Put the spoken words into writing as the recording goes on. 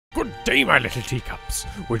day, my little teacups.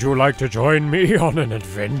 Would you like to join me on an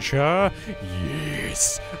adventure?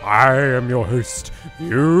 Yes, I am your host, the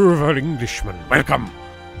Overenglishman. Welcome.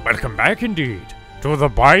 Welcome back, indeed, to the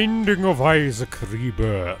Binding of Isaac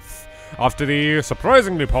Rebirth. After the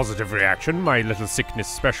surprisingly positive reaction my little sickness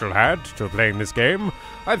special had to playing this game,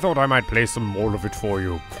 I thought I might play some more of it for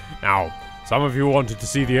you. Now, some of you wanted to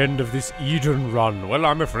see the end of this Eden run. Well,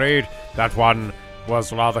 I'm afraid that one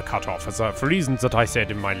was rather cut off for reasons that I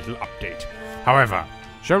said in my little update. However,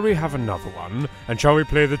 shall we have another one? And shall we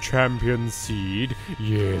play the Champion Seed?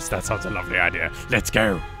 Yes, that sounds a lovely idea. Let's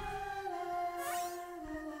go!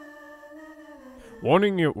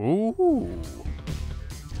 Warning you... Ooh!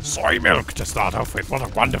 Soy milk to start off with. What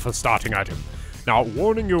a wonderful starting item. Now,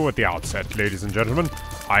 warning you at the outset, ladies and gentlemen,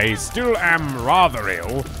 I still am rather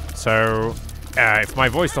ill, so if my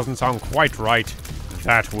voice doesn't sound quite right,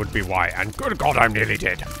 that would be why. And good God, I'm nearly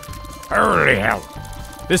dead. Holy hell.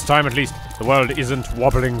 This time, at least, the world isn't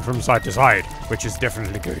wobbling from side to side, which is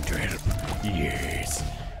definitely going to help. Yes.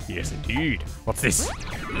 Yes, indeed. What's this?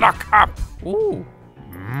 Lock up. Ooh.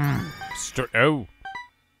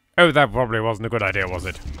 Oh, that probably wasn't a good idea, was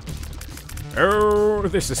it? Oh,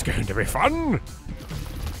 this is going to be fun.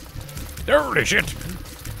 Holy shit.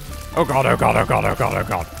 Oh God, oh God, oh God, oh God, oh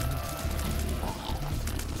God.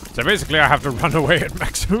 So basically I have to run away at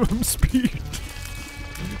maximum speed.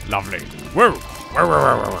 Lovely. Whoa! Whoa,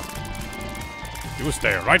 whoa, whoa, whoa. You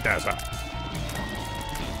stay right there, sir.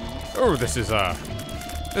 Oh, this is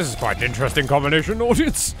quite an interesting combination,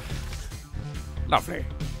 audience. Lovely.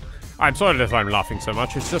 I'm sorry that I'm laughing so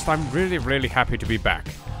much, it's just I'm really, really happy to be back.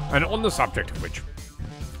 And on the subject of which,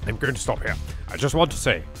 I'm going to stop here. I just want to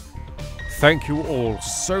say, thank you all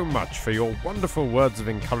so much for your wonderful words of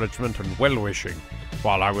encouragement and well-wishing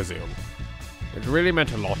while I was ill. It really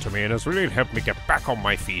meant a lot to me and has really helped me get back on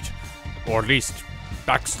my feet, or at least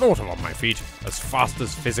back sort of on my feet, as fast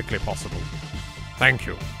as physically possible. Thank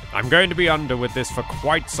you. I'm going to be under with this for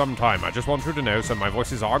quite some time, I just want you to know, so my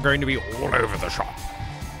voices are going to be all over the shop.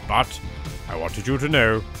 But I wanted you to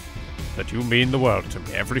know that you mean the world to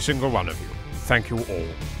me, every single one of you. Thank you all.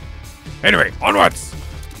 Anyway, onwards!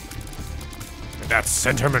 With that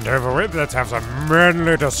sentiment over with, let's have some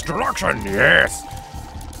manly destruction, yes!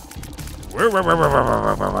 Whoa, whoa, whoa, whoa,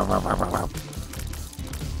 whoa, whoa, whoa, whoa, whoa, whoa.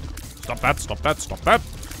 Stop that, stop that, stop that.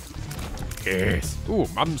 Yes. Ooh,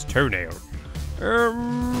 Mum's toenail.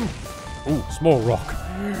 Ooh, small rock.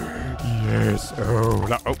 Yes.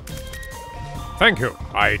 Oh. Thank you.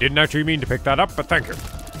 I didn't actually mean to pick that up, but thank you.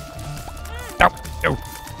 No.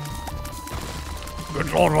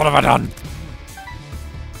 Good Lord, what have I done?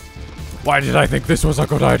 Why did I think this was a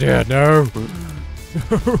good idea? No.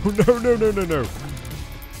 No.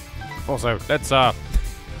 Also,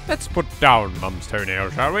 let's put down Mum's toenail,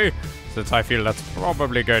 shall we? Since I feel that's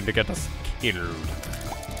probably going to get us killed.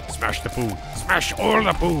 Smash the poo. Smash all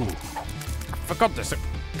the poo. For God's sake.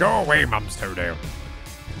 Go away, Mum's toenail.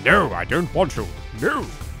 No, I don't want to. No.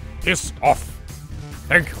 Piss off.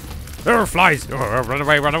 Thank you. There are flies. Oh, run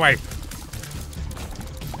away, run away.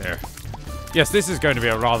 There. Yes, this is going to be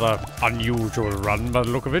a rather unusual run by the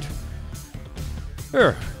look of it.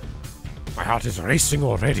 Oh. My heart is racing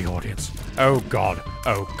already, audience. Oh God,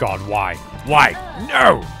 why? Why?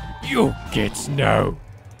 No! You kids, no!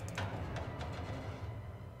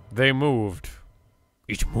 They moved.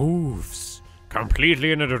 It moves.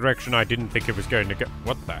 Completely in a direction I didn't think it was going to go.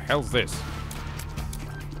 What the hell's this?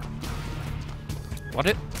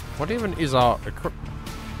 What even is our equip?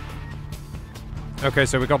 Okay,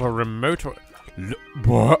 so we got a remote.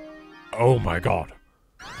 What? Oh my God.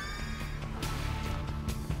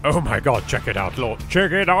 Oh my God, check it out, Lord.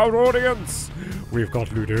 Check it out, audience! We've got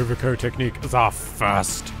Ludovico technique as our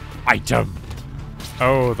first item.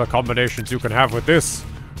 Oh, the combinations you can have with this.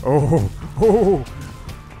 Oh,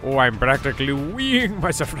 I'm practically weeing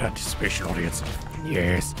myself in anticipation, audience.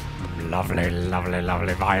 Yes. Lovely, lovely,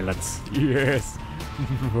 lovely violence. Yes.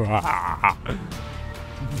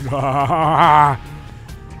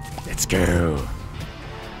 Let's go.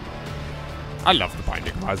 I love the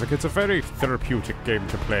Binding of Isaac. It's a very therapeutic game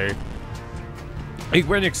to play.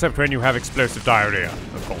 Except when you have explosive diarrhea,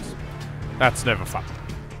 of course. That's never fun.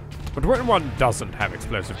 But when one doesn't have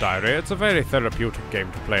explosive diarrhea, it's a very therapeutic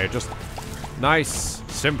game to play. Just nice,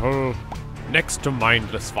 simple, next to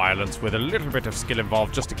mindless violence with a little bit of skill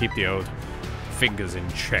involved just to keep the old fingers in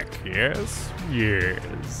check. Yes?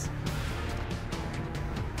 Yes.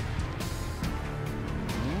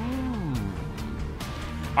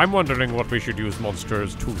 I'm wondering what we should use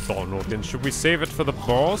Monster's Tooth on, audience. Should we save it for the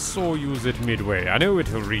boss or use it midway? I know it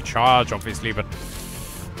will recharge, obviously, but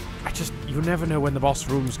you never know when the boss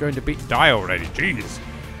room's going to die already. Jeez.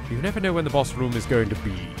 You never know when the boss room is going to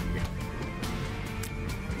be.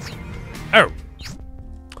 Oh!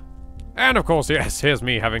 And of course, yes, here's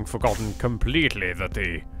me having forgotten completely that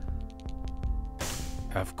the...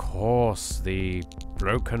 Of course, the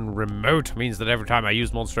broken remote means that every time I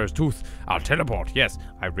use Monstro's Tooth, I'll teleport. Yes,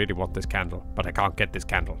 I really want this candle, but I can't get this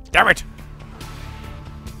candle. Damn it!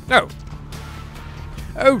 No!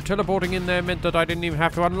 Oh, teleporting in there meant that I didn't even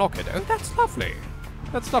have to unlock it. Oh, that's lovely.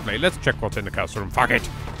 That's lovely. Let's check what's in the cursor room. Fuck it!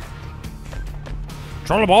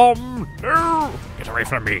 Troll bomb! No! Get away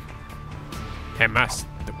from me! Hemas...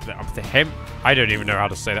 The hem... I don't even know how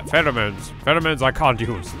to say that. Pheromones. Pheromones I can't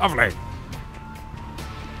use. Lovely!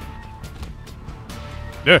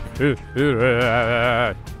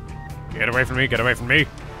 Get away from me, get away from me.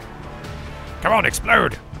 Come on,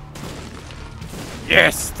 explode!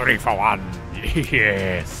 Yes, 3 for 1.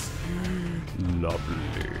 Yes.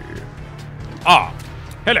 Lovely. Ah,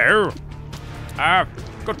 hello.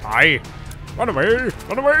 Goodbye. Run away,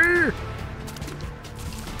 run away.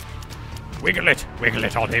 Wiggle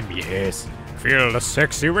it on him, yes. Feel the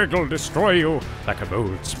sexy wiggle destroy you like a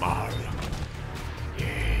bold smile.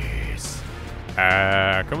 Yes.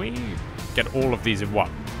 Can we get all of these in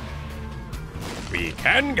one? We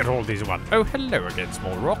can get all these in one. Oh, hello again,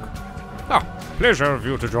 small rock. Ah, pleasure of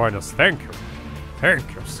you to join us. Thank you.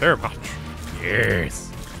 Thank you so much.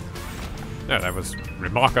 Yes. No, that was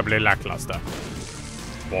remarkably lackluster.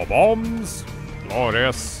 4 bombs.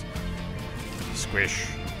 Glorious. Squish.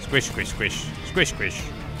 Squish, squish, squish. Squish, squish.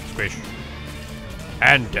 Squish.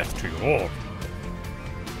 And death to you all.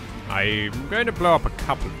 I'm going to blow up a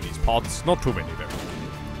couple of these pods. Not too many, though.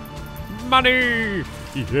 Money!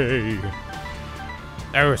 Yay.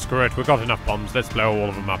 Oh, screw it. We've got enough bombs. Let's blow all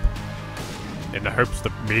of them up. In the hopes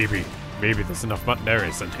that maybe there's enough money. There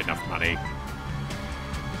isn't enough money.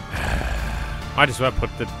 Might as well put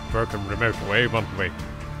the broken remote away, won't we?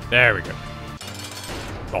 There we go.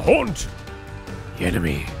 The haunt! The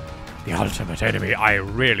enemy. The ultimate enemy. I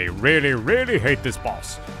really, really, really hate this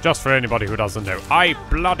boss. Just for anybody who doesn't know. I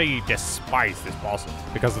bloody despise this boss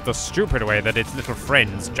because of the stupid way that its little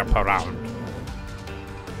friends jump around.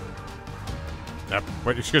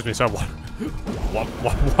 Wait, excuse me, sir.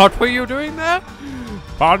 What were you doing there?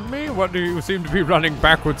 Pardon me? What do you seem to be running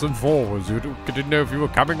backwards and forwards? You didn't know if you were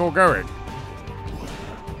coming or going.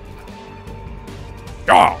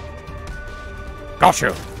 Oh! Got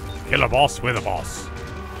you! Kill a boss with a boss.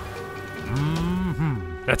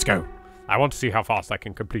 Let's go. I want to see how fast I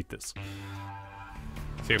can complete this.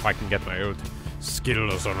 See if I can get my old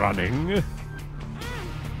skills running.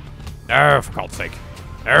 Oh, for God's sake.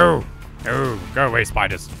 Oh! Oh, go away,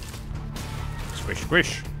 spiders. Squish,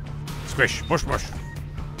 squish. Squish, mush, mush.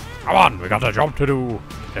 Come on, we got a job to do.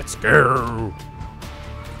 Let's go.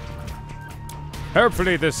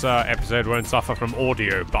 Hopefully this episode won't suffer from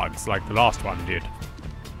audio bugs like the last one did.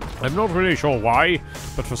 I'm not really sure why,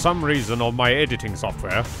 but for some reason on my editing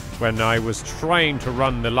software, when I was trying to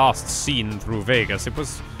run the last scene through Vegas, it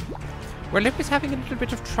was having a little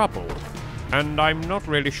bit of trouble. And I'm not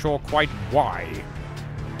really sure quite why.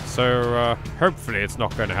 So, hopefully it's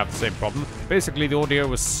not going to have the same problem. Basically, the audio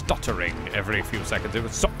was stuttering every few seconds. It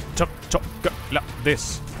was like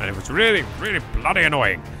this. And it was really, really bloody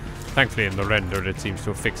annoying. Thankfully, in the render, it seems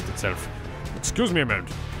to have fixed itself. Excuse me a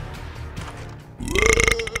moment.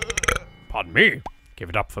 Pardon me. Give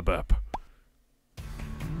it up for burp.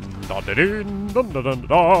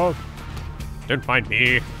 Don't mind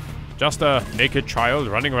me. Just a naked child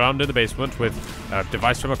running around in the basement with a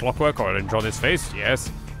device from a clockwork orange on his face,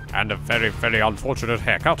 yes. And a very, very unfortunate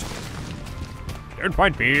haircut. Don't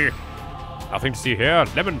mind me. Nothing to see here.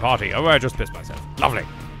 Lemon party. Oh, I just pissed myself. Lovely.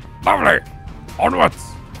 Lovely.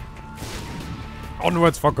 Onwards.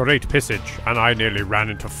 Onwards for great pissage. And I nearly ran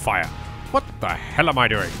into fire. What the hell am I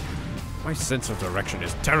doing? My sense of direction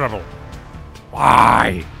is terrible.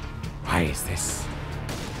 Why? Why is this?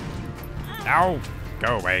 Now,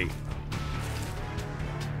 go away.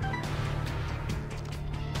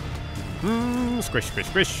 Squish, squish,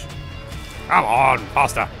 squish. Come on,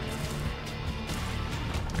 faster.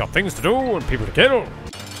 Got things to do and people to kill.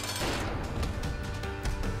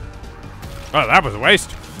 Well, that was a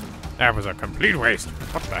waste. That was a complete waste.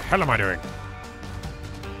 What the hell am I doing?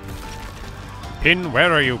 Pin,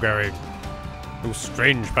 where are you going? You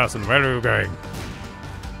strange person, where are you going?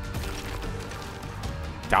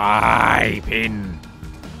 Die, Pin.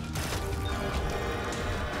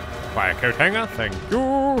 Fire coat hanger, thank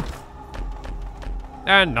you.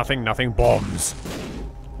 And nothing, bombs.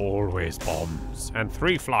 Always bombs. And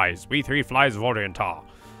 3 flies. We 3 flies of Orientar.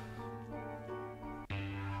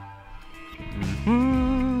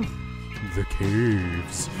 The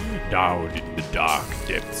caves. Down in The dark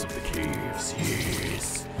depths of the caves,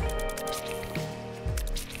 yes.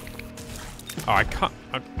 Oh, I can't...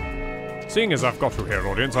 Seeing as I've got you here,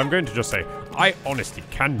 audience, I'm going to just say, I honestly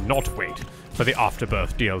cannot wait for the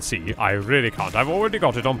Afterbirth DLC. I really can't. I've already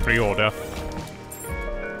got it on pre-order.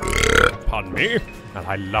 Pardon me. And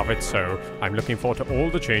I love it so. I'm looking forward to all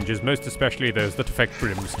the changes, most especially those that affect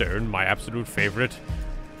Brimstone, my absolute favorite.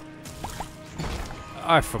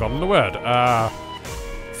 I've forgotten the word.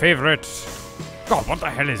 Favorite... God, what the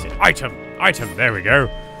hell is it? Item! Item, there we go.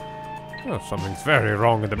 Oh, something's very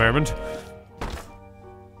wrong at the moment.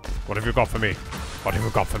 What have you got for me? What have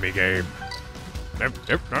you got for me, game? Nope,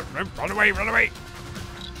 nope, nope, nope. Run away, run away!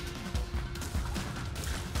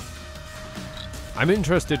 I'm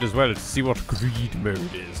interested as well to see what greed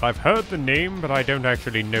mode is. I've heard the name, but I don't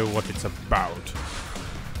actually know what it's about.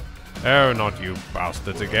 Oh, not you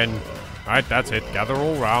bastards again. Right, that's it. Gather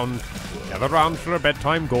all round. Gather round for a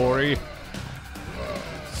bedtime gory.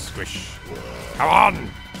 Squish. Come on!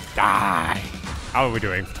 Die! How are we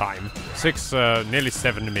doing for time? Nearly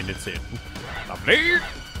 7 minutes in. Lovely!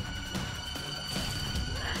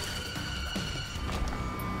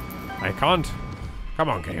 I can't... Come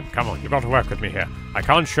on, game. Come on. You've got to work with me here. I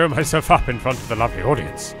can't show myself up in front of the lovely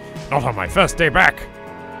audience. Not on my first day back.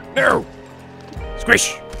 No!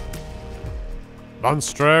 Squish!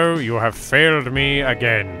 Monstro, you have failed me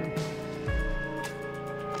again.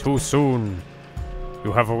 Too soon.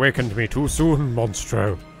 You have awakened me too soon,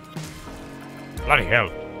 Monstro. Bloody hell.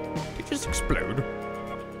 Did you just explode?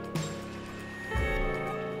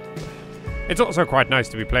 It's also quite nice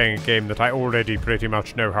to be playing a game that I already pretty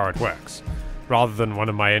much know how it works, rather than one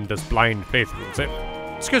of my endless blind playthroughs.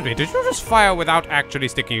 Excuse me, did you just fire without actually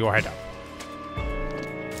sticking your head up?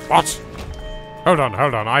 What? Hold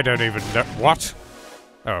on, I don't even know. What?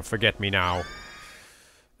 Oh, forget me now.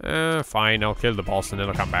 Fine, I'll kill the boss and then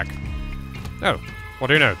I'll come back. Oh, what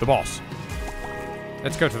do you know? The boss.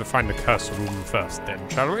 Let's go to find the curse room first then,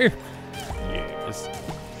 shall we? Yes.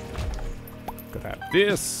 Could have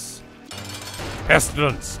this.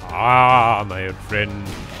 Pestilence! Ah, my old friend.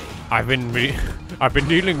 I've been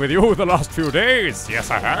dealing with you the last few days. Yes,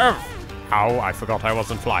 I have. How? I forgot I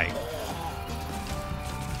wasn't flying.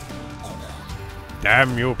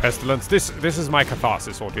 Damn you, Pestilence. This is my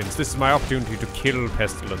catharsis, audience. This is my opportunity to kill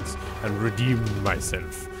Pestilence and redeem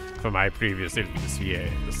myself for my previous illness,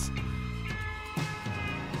 yes.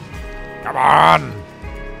 Come on!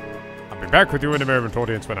 I'll be back with you in a moment,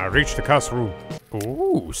 audience, when I reach the curse room.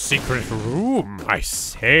 Ooh, secret room. I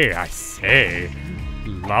say.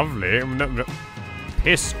 Lovely. No.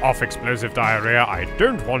 Piss off, explosive diarrhea. I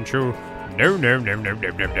don't want you. No.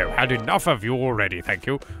 Had enough of you already, thank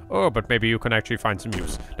you. Oh, but maybe you can actually find some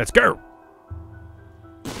use. Let's go!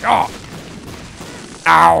 Oh.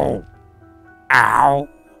 Ow! Ow!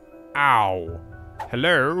 Ow!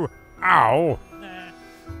 Hello? Ow!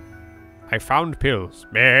 I found pills.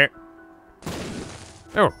 Meh.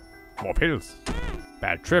 Oh, more pills.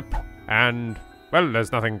 Bad trip. And, well,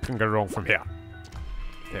 there's nothing can go wrong from here.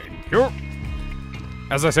 Thank you.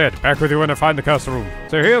 As I said, back with you when I find the curse room.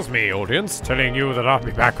 So here's me, audience, telling you that I'll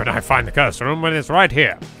be back when I find the curse room when it's right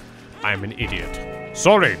here. I'm an idiot.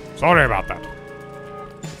 Sorry about that.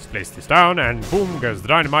 Let's place this down, and boom goes the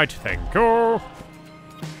dynamite. Thank you.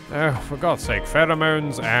 Oh, for God's sake,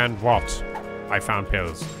 pheromones and what? I found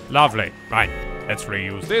pills. Lovely. Right, let's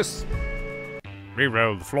reuse this.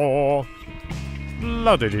 Reroll the floor.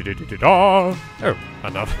 La-di-di-di-di-da. Oh,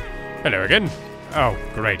 another. Hello again. Oh,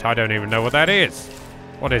 great, I don't even know what that is.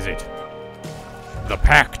 What is it? The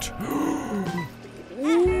Pact. Ooh,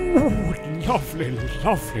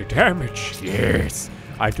 lovely damage. Yes,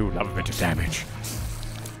 I do love a bit of damage.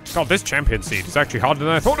 God, this champion seed is actually harder than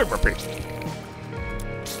I thought it would be.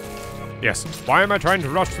 Yes, why am I trying to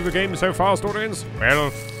rush through the game so fast, audience?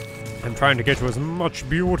 Well, I'm trying to get to as much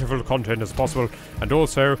beautiful content as possible, and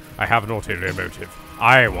also, I have an ulterior motive.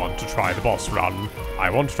 I want to try the boss run.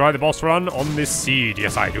 I want to try the boss run on this seed.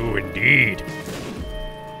 Yes, I do indeed.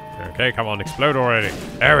 Okay, come on, explode already.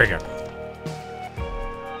 There we go.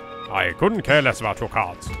 I couldn't care less about your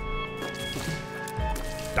cards.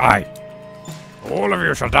 Die. All of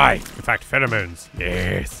you shall die. In fact, pheromones.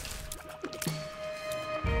 Yes.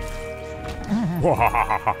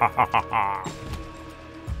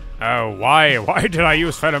 Oh, why? Why did I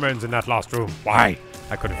use pheromones in that last room? Why?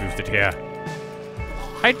 I could have used it here.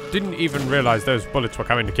 I didn't even realize those bullets were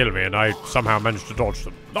coming to kill me, and I somehow managed to dodge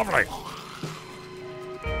them. Lovely!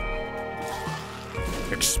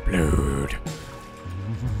 Explode.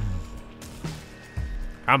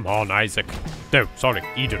 Come on, Isaac. No, sorry,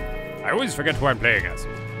 Eden. I always forget who I'm playing as.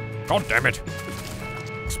 God damn it.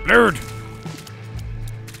 Explode!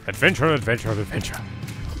 Adventure, adventure, adventure.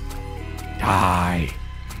 Die.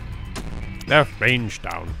 Left range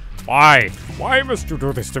down. Why? Why must you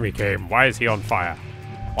do this to me, game? Why is he on fire?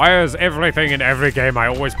 Why is everything in every game I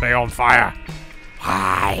always play on fire?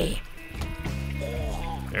 Why?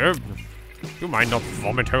 You mind not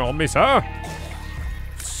vomiting on me, sir?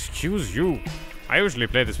 Excuse you. I usually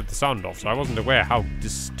play this with the sound off, so I wasn't aware how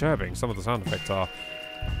disturbing some of the sound effects are.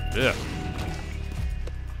 Ugh.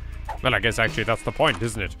 Well, I guess actually that's the point,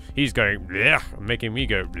 isn't it? He's going blech, making me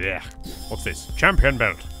go blech. What's this? Champion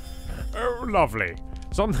belt. Oh, lovely.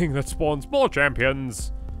 Something that spawns more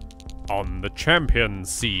champions on the champion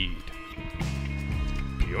seed.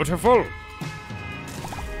 Beautiful.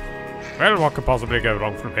 Well, what could possibly go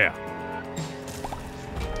wrong from here?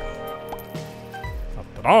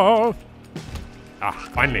 Ta-da! Ah,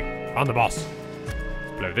 finally, found the boss.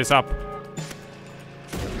 Let's blow this up.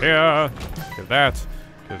 Here, kill that,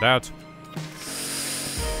 kill that.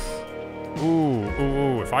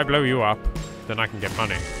 Ooh, if I blow you up, then I can get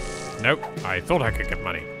money. Nope, I thought I could get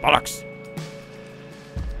money. Bollocks!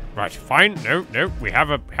 Right, fine. No, we have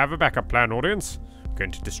a backup plan, audience. I'm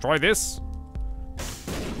going to destroy this.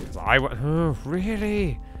 Because oh,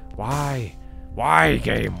 really? Why? Why,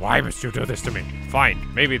 game? Why must you do this to me? Fine,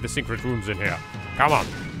 maybe the secret room's in here. Come on.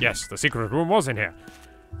 Yes, the secret room was in here.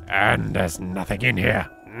 And there's nothing in here.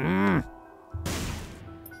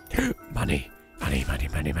 Money.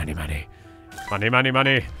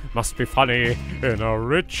 Money. Must be funny in a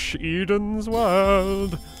rich Eden's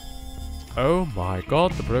world. Oh my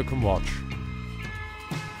god, the broken watch.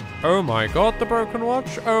 Oh my god, the broken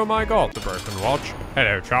watch. Oh my god, the broken watch.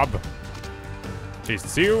 Hello, Chub. Pleased to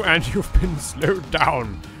see you, and you've been slowed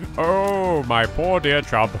down. Oh, my poor dear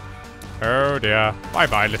Chub. Oh dear.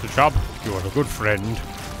 Bye-bye, little Chub. You are a good friend.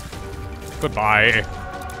 Goodbye.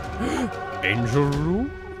 Angel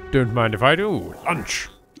room? Don't mind if I do. Lunch.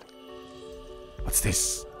 What's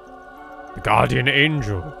this? The guardian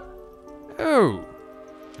angel. Oh.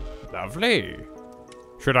 Lovely.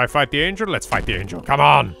 Should I fight the angel? Let's fight the angel. Come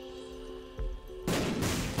on.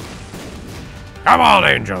 Come on,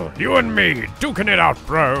 angel. You and me. Duking it out,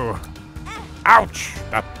 bro. Ouch.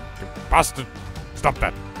 That bastard. Stop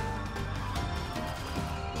that.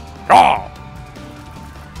 Oh.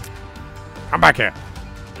 Come back here.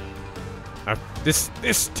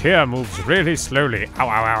 This tear moves really slowly. Ow,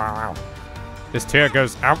 ow, ow, ow, ow. This tear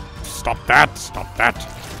goes out. Stop that. Stop that.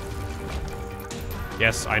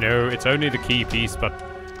 Yes, I know, it's only the key piece, but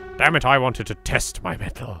damn it, I wanted to test my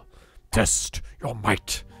metal. Test your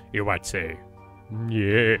might, you might say.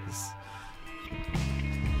 Yes.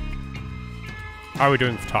 How are we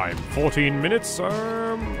doing for time? 14 minutes?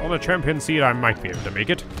 On a champion seed, I might be able to make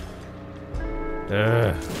it.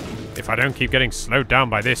 If I don't keep getting slowed down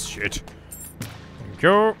by this shit. Thank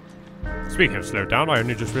you. Speaking of slowed down, I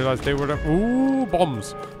only just realized they were... Ooh,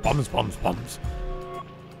 bombs. Bombs.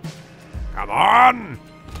 Come on!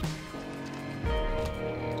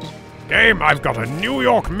 Game, I've got a New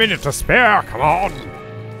York minute to spare. Come on!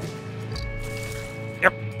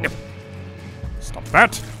 Yep. Stop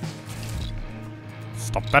that.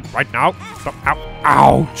 Stop that right now. Stop. Ow.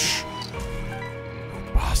 Ouch!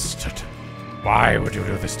 You bastard. Why would you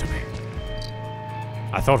do this to me?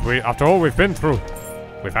 I thought after all we've been through...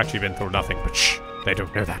 We've actually been through nothing, but shh, they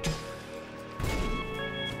don't know that.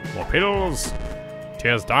 More pills.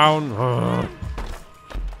 Tears down.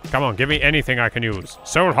 Come on, give me anything I can use.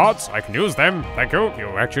 Soul hearts, I can use them. Thank you.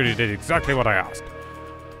 You actually did exactly what I asked.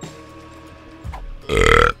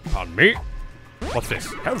 Pardon me. What's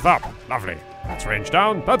this? Health up. Lovely. That's range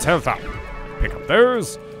down. That's health up. Pick up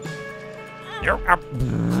those. You're up.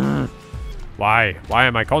 Why? Why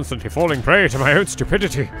am I constantly falling prey to my own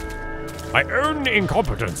stupidity? My own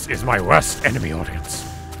incompetence is my worst enemy, audience.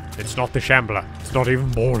 It's not the Shambler. It's not even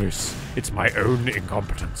Morris. It's my own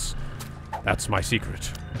incompetence. That's my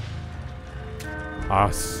secret.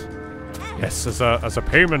 Yes, as a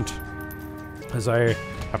payment, as a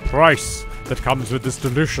price that comes with this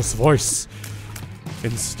delicious voice,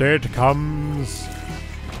 instead comes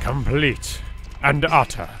complete and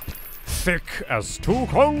utter, thick as two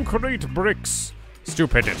concrete bricks,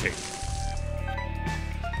 stupidity.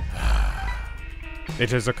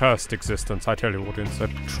 It is a cursed existence, I tell you, audience. A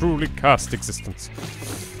truly cursed existence.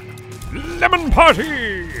 Lemon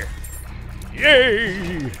party!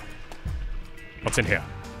 Yay! What's in here?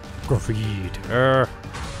 Greed. Well,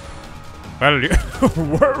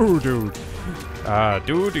 whoa, dude.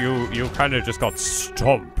 Dude, you kind of just got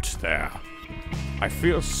stomped there. I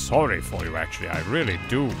feel sorry for you, actually. I really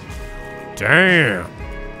do. Damn.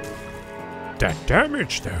 That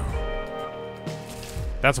damage, though.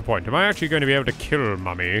 That's a point. Am I actually going to be able to kill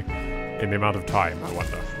Mummy in the amount of time, I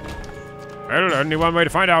wonder? Well, only one way to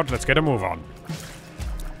find out. Let's get a move on.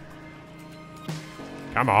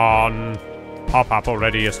 Come on. Pop up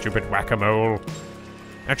already, you stupid whack-a-mole.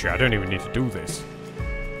 Actually, I don't even need to do this.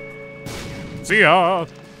 See ya!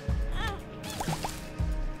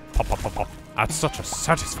 Pop, pop, pop, pop. That's such a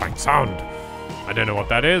satisfying sound. I don't know what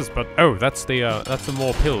that is, but oh, that's the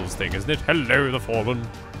more pills thing, isn't it? Hello, the Fallen.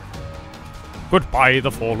 Goodbye,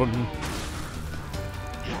 the Fallen.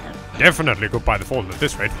 Definitely goodbye, the Fallen at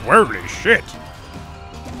this rate. Holy shit!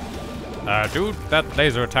 Dude, that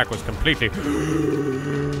laser attack was completely...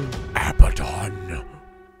 Abaddon!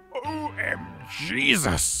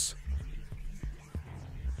 Jesus!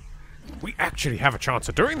 We actually have a chance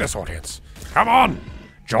of doing this, audience. Come on!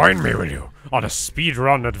 Join me, will you? On a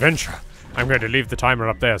speedrun adventure. I'm going to leave the timer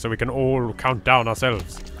up there so we can all count down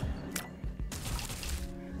ourselves.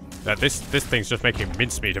 This thing's just making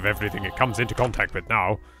mincemeat of everything it comes into contact with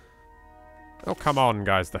now. Oh, come on,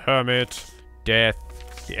 guys. The Hermit, Death,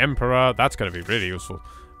 the Emperor. That's going to be really useful.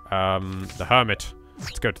 The Hermit.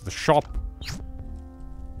 Let's go to the shop.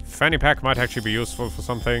 Fanny pack might actually be useful for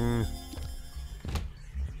something.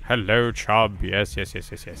 Hello, Chubb. Yes, yes,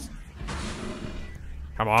 yes, yes, yes.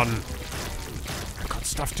 Come on. I've got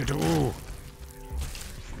stuff to do.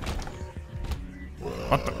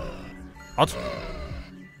 What the? What?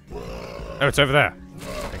 Oh, it's over there.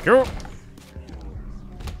 Thank you.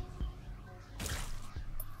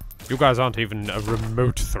 You guys aren't even a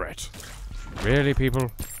remote threat. Really,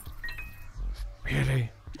 people?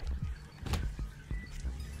 Really?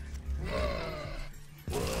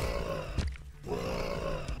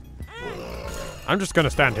 I'm just gonna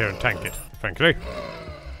stand here and tank it, frankly.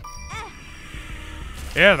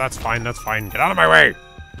 Yeah, that's fine, that's fine. Get out of my way!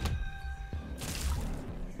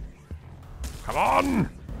 Come on!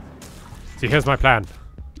 See, here's my plan.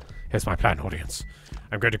 Here's my plan, audience.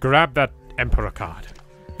 I'm going to grab that Emperor card.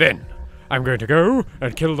 Then, I'm going to go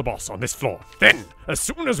and kill the boss on this floor. Then, as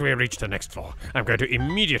soon as we reach the next floor, I'm going to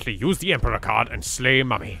immediately use the Emperor card and slay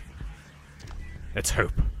Mummy. Let's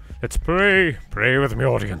hope. Let's pray. Pray with me,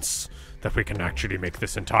 audience, that we can actually make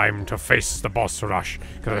this in time to face the boss rush.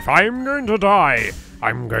 Because if I'm going to die,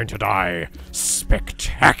 I'm going to die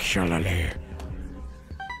spectacularly.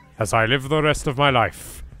 As I live the rest of my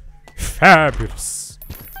life. Fabulous.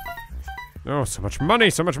 Oh, so much money,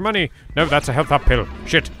 so much money. No, that's a health up pill.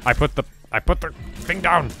 Shit, I put the thing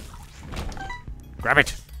down. Grab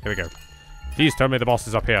it. Here we go. Please tell me the boss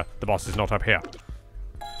is up here. The boss is not up here.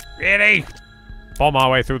 Really? Bomb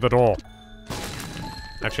our way through the door.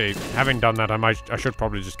 Actually, having done that, I should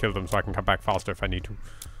probably just kill them so I can come back faster if I need to.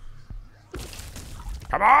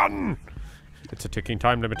 Come on! It's a ticking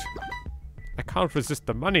time limit. I can't resist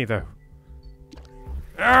the money, though.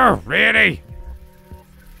 Oh, really?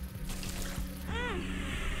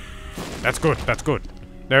 That's good, that's good.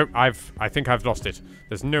 No, I think I've lost it.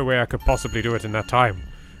 There's no way I could possibly do it in that time.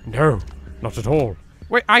 No, not at all.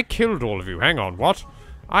 Wait, I killed all of you. Hang on, what?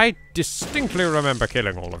 I distinctly remember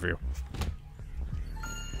killing all of you.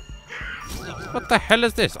 What the hell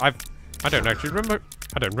is this? I don't actually remember.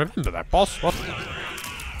 I don't remember that, boss. What?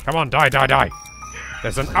 Come on, die, die, die.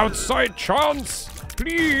 There's an outside chance.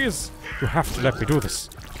 Please. You have to let me do this.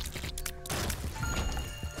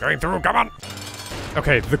 Going through, come on.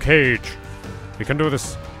 Okay, the cage. We can do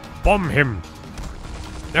this. Bomb him.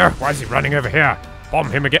 No, why is he running over here? Bomb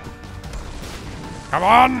him again. Come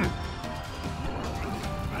on.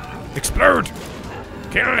 Explode.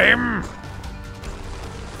 Kill him.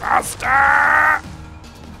 Faster!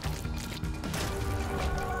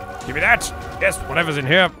 Give me that! Yes, whatever's in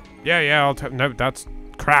here. Yeah, I'll no, that's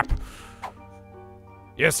crap.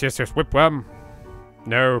 Yes, whipworm.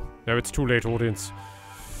 No, it's too late, audience.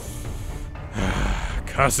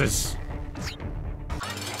 Curses.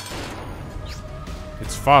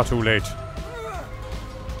 It's far too late.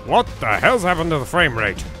 What the hell's happened to the frame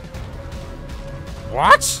rate?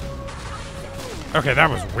 What? Okay, that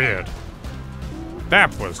was weird.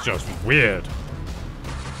 That was just weird.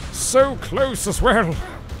 So close as well.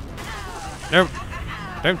 No,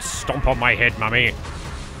 don't stomp on my head, Mummy.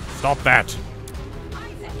 Stop that.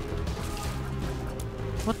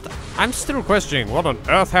 What the? I'm still questioning what on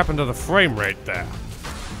earth happened to the frame rate there.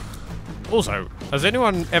 Also, has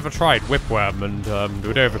anyone ever tried whipworm and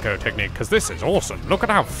Ludovico technique? Because this is awesome. Look at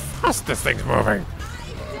how fast this thing's moving.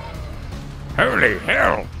 Holy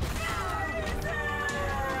hell.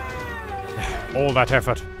 All that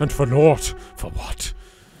effort, and for naught. For what?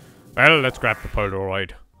 Well, let's grab the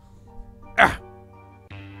Polaroid. Ah!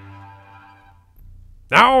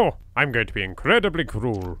 Now, I'm going to be incredibly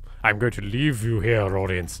cruel. I'm going to leave you here,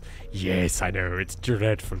 audience. Yes, I know, it's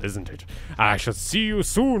dreadful, isn't it? I shall see you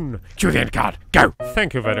soon. Cue the end card. Go!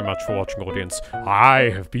 Thank you very much for watching, audience. I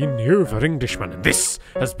have been the Overenglishman, and this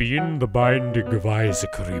has been the Binding of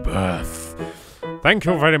Isaac Rebirth. Thank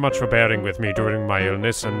you very much for bearing with me during my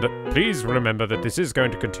illness, and please remember that this is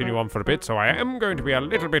going to continue on for a bit, so I am going to be a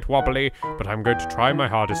little bit wobbly, but I'm going to try my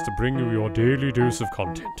hardest to bring you your daily dose of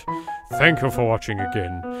content. Thank you for watching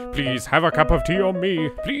again. Please have a cup of tea on me.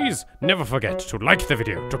 Please never forget to like the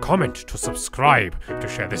video, to comment, to subscribe, to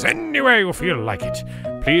share this any way you feel like it.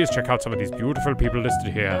 Please check out some of these beautiful people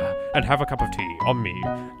listed here, and have a cup of tea on me.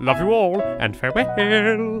 Love you all, and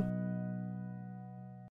farewell.